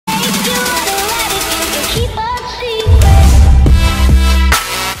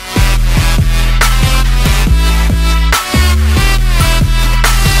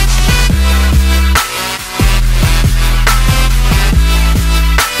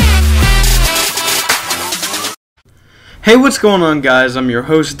Hey, what's going on, guys? I'm your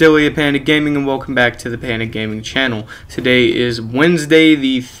host, Dilly of Panda Gaming, and welcome back to the Panda Gaming channel. Today is Wednesday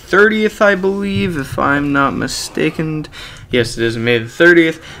the 30th, I believe, if I'm not mistaken. Yes, it is May the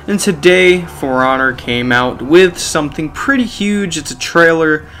 30th, and today, For Honor came out with something pretty huge. It's a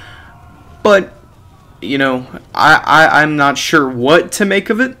trailer, but, you know, I'm not sure what to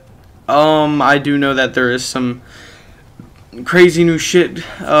make of it. I do know that there is some crazy new shit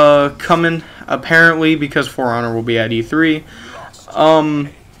coming, apparently, because For Honor will be at E3.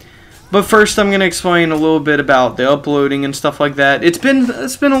 But first I'm gonna explain a little bit about the uploading and stuff like that. It's been a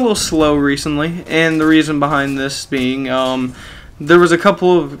little slow recently, and the reason behind this being there was a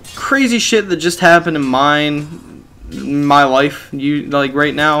couple of crazy shit that just happened in my life. Like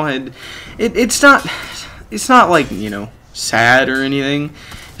right now, and it's not like, you know, sad or anything.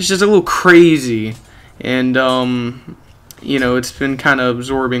 It's just a little crazy, and you know, it's been kind of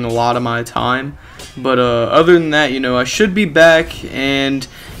absorbing a lot of my time. But other than that, you know, I should be back, and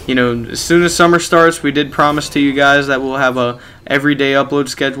you know, as soon as summer starts, we did promise to you guys that we'll have a everyday upload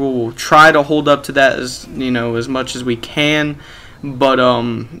schedule. We'll try to hold up to that as much as we can. But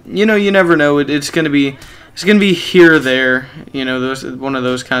you know, you never know. It's gonna be here or there. You know, one of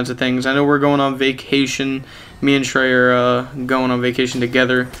those kinds of things. I know we're going on vacation. Me and Trey are going on vacation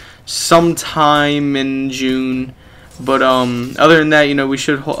together sometime in June. But other than that, you know, we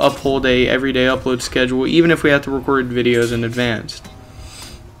should uphold a everyday upload schedule, even if we have to record videos in advance.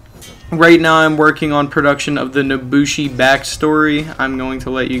 Right now, I'm working on production of the Nobushi backstory. I'm going to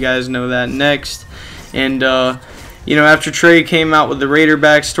let you guys know that next. And you know, after Trey came out with the Raider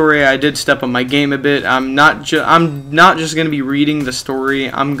backstory, I did step up my game a bit. I'm not just going to be reading the story.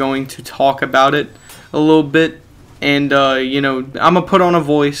 I'm going to talk about it a little bit, and you know, I'm gonna put on a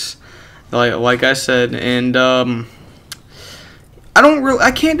voice, like I said, and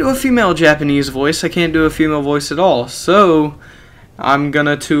I can't do a female Japanese voice. I can't do a female voice at all. So I'm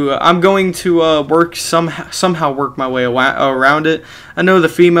going to work somehow work my way around it. I know the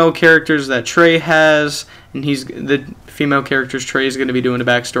female characters that Trey has, and the female characters Trey is going to be doing a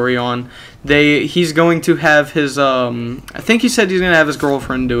backstory on. He's going to have his I think he said he's going to have his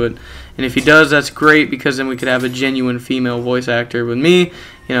girlfriend do it. And if he does, that's great, because then we could have a genuine female voice actor. With me,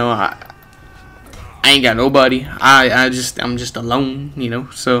 you know, I ain't got nobody. I'm just alone, you know.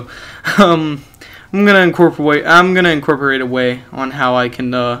 So I'm gonna incorporate a way on how I can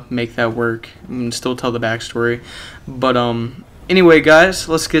make that work and still tell the backstory. But anyway, guys,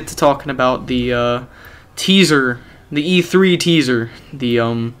 let's get to talking about the teaser, the E3 teaser,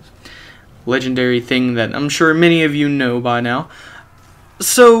 the legendary thing that I'm sure many of you know by now.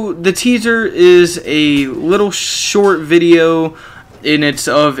 So the teaser is a little short video. And it's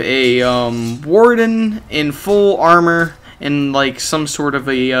of a warden in full armor in like some sort of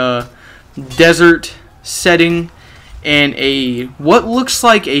a desert setting, and what looks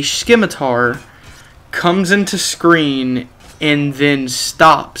like a scimitar comes into screen and then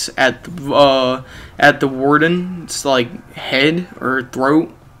stops at the warden's like head or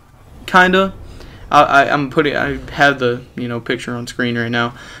throat, kinda. I have the picture on screen right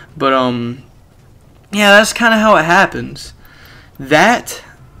now, but yeah, that's kind of how it happens. That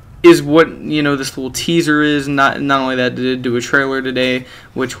is what, you know, this little teaser is. Not only that, they did do a trailer today,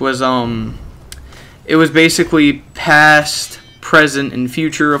 which was it was basically past, present, and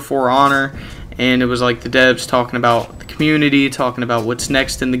future of For Honor, and it was like the devs talking about the community, talking about what's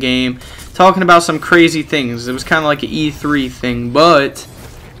next in the game, talking about some crazy things. It was kind of like an E3 thing, but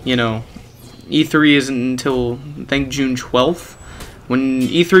you know, E3 isn't until I think June 12th. When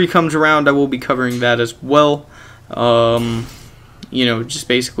E3 comes around, I will be covering that as well. You know, just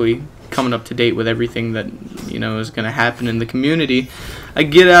basically coming up to date with everything that, you know, is going to happen in the community. I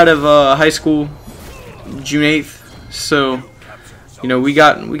get out of high school June 8th, so, you know, we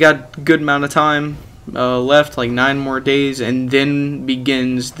got a good amount of time left, like 9 more days, and then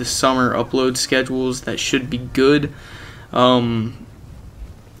begins the summer upload schedules that should be good. You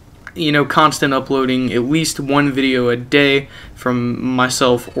know, constant uploading, at least one video a day from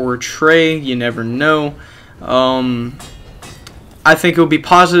myself or Trey. You never know. I think it'll be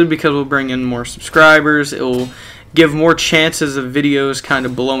positive because we'll bring in more subscribers. It will give more chances of videos kind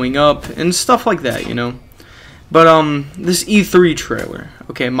of blowing up and stuff like that, you know. But this E3 trailer,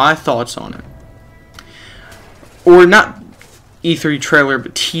 okay, my thoughts on it. Or not E3 trailer,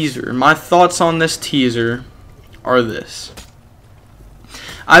 but teaser. My thoughts on this teaser are this.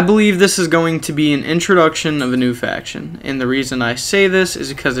 I believe this is going to be an introduction of a new faction, and the reason I say this is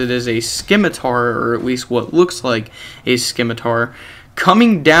because it is a scimitar, or at least what looks like a scimitar,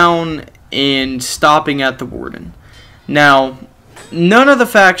 coming down and stopping at the warden. Now, none of the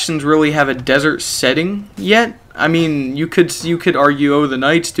factions really have a desert setting yet, I mean, you could argue, oh, the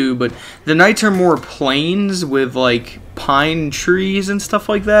Knights do, but the Knights are more plains with like pine trees and stuff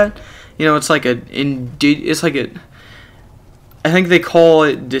like that. You know, it's like I think they call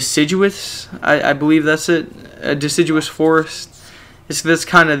it deciduous. I believe that's it, a deciduous forest. That's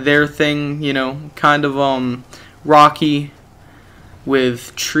kind of their thing, you know, kind of rocky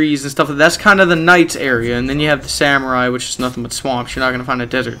with trees and stuff. That's kind of the Knights area, and then you have the Samurai, which is nothing but swamps. You're not gonna find a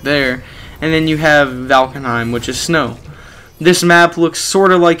desert there. And then you have Valkenheim, which is snow. This map looks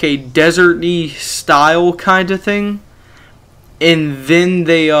sort of like a desert-y style kind of thing. And then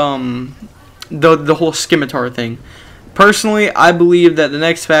they the whole scimitar thing. Personally, I believe that the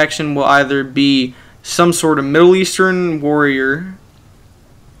next faction will either be some sort of Middle Eastern warrior,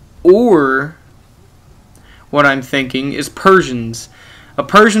 or what I'm thinking is Persians. A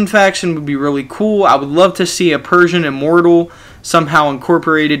Persian faction would be really cool. I would love to see a Persian immortal somehow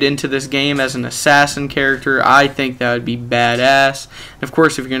incorporated into this game as an assassin character. I think that would be badass. And of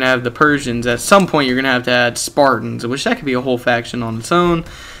course, if you're going to have the Persians, at some point you're going to have to add Spartans, which that could be a whole faction on its own.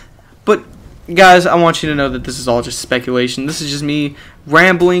 But guys, I want you to know that this is all just speculation. This is just me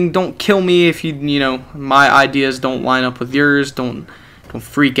rambling. Don't kill me if you know, my ideas don't line up with yours. Don't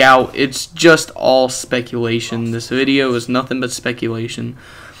freak out. It's just all speculation. This video is nothing but speculation.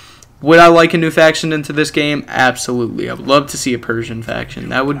 Would I like a new faction into this game? Absolutely. I would love to see a Persian faction.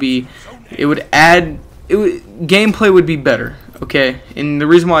 That would be, gameplay would be better, okay? And the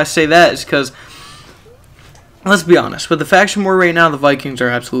reason why I say that is because, let's be honest, with the faction war right now, the Vikings are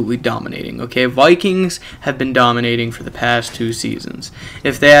absolutely dominating, okay? Vikings have been dominating for the past 2 seasons.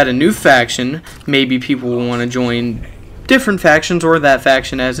 If they add a new faction, maybe people will want to join different factions or that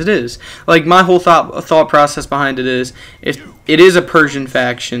faction as it is. Like, my whole thought process behind it is, if it is a Persian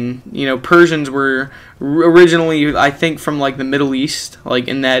faction, you know, Persians were originally, I think, from like the Middle East, like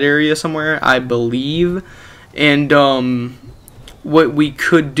in that area somewhere, I believe. And what we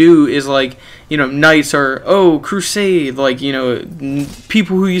could do is, like, you know, Knights are, oh, Crusade, like, you know,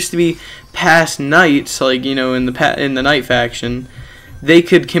 people who used to be past Knights, like, you know, in the Knight faction, they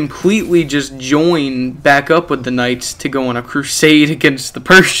could completely just join back up with the Knights to go on a crusade against the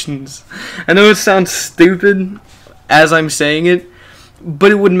Persians. I know it sounds stupid as I'm saying it,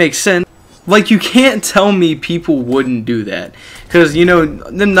 but it would make sense. Like, you can't tell me people wouldn't do that. Because, you know,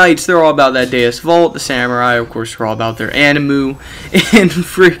 the Knights, they're all about that Deus Vult. The Samurai, of course, are all about their Animu. And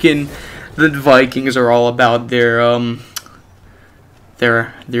freaking the Vikings are all about their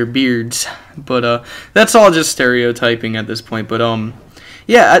beards. But that's all just stereotyping at this point. But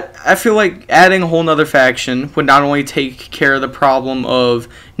yeah, I feel like adding a whole nother faction would not only take care of the problem of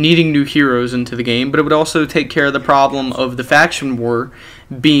needing new heroes into the game, but it would also take care of the problem of the faction war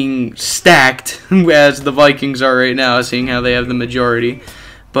being stacked as the Vikings are right now, seeing how they have the majority.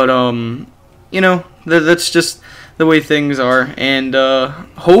 But you know, that's just the way things are, and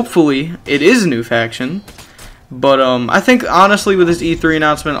hopefully it is a new faction. But I think, honestly, with this E3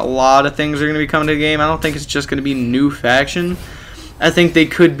 announcement, a lot of things are going to be coming to the game. I don't think it's just going to be new faction. I think they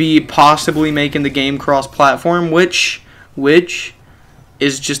could be possibly making the game cross-platform, which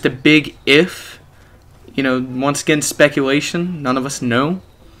is just a big if. You know, once again, speculation. None of us know.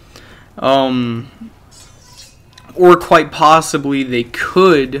 Or quite possibly they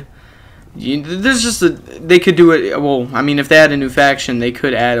could. They could do it. Well, I mean, if they add a new faction, they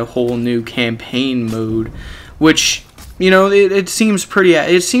could add a whole new campaign mode, which, you know, it seems pretty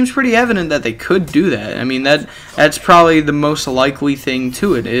evident that they could do that. I mean, that's probably the most likely thing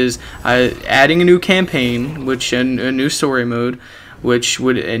to it, is adding a new campaign, which a new story mode, which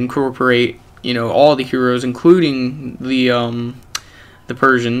would incorporate, you know, all the heroes, including the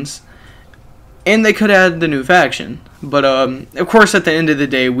Persians, and they could add the new faction. But of course, at the end of the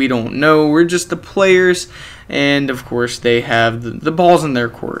day, we don't know. We're just the players, and of course, they have the balls in their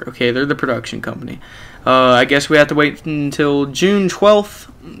court. Okay, they're the production company. I guess we have to wait until June 12th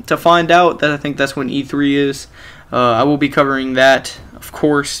to find out. That I think that's when E3 is. I will be covering that, of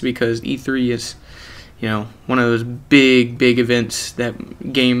course, because E3 is, you know, one of those big events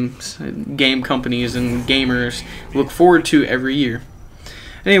that game companies and gamers look forward to every year.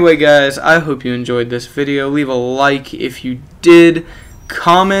 Anyway, guys, I hope you enjoyed this video. Leave a like if you did.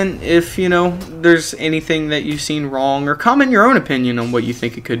 Comment if, you know, there's anything that you've seen wrong, or comment your own opinion on what you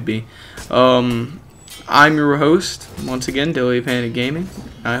think it could be. I'm your host, once again, Daily Panic Gaming.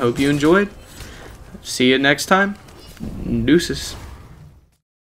 I hope you enjoyed. See you next time. Deuces.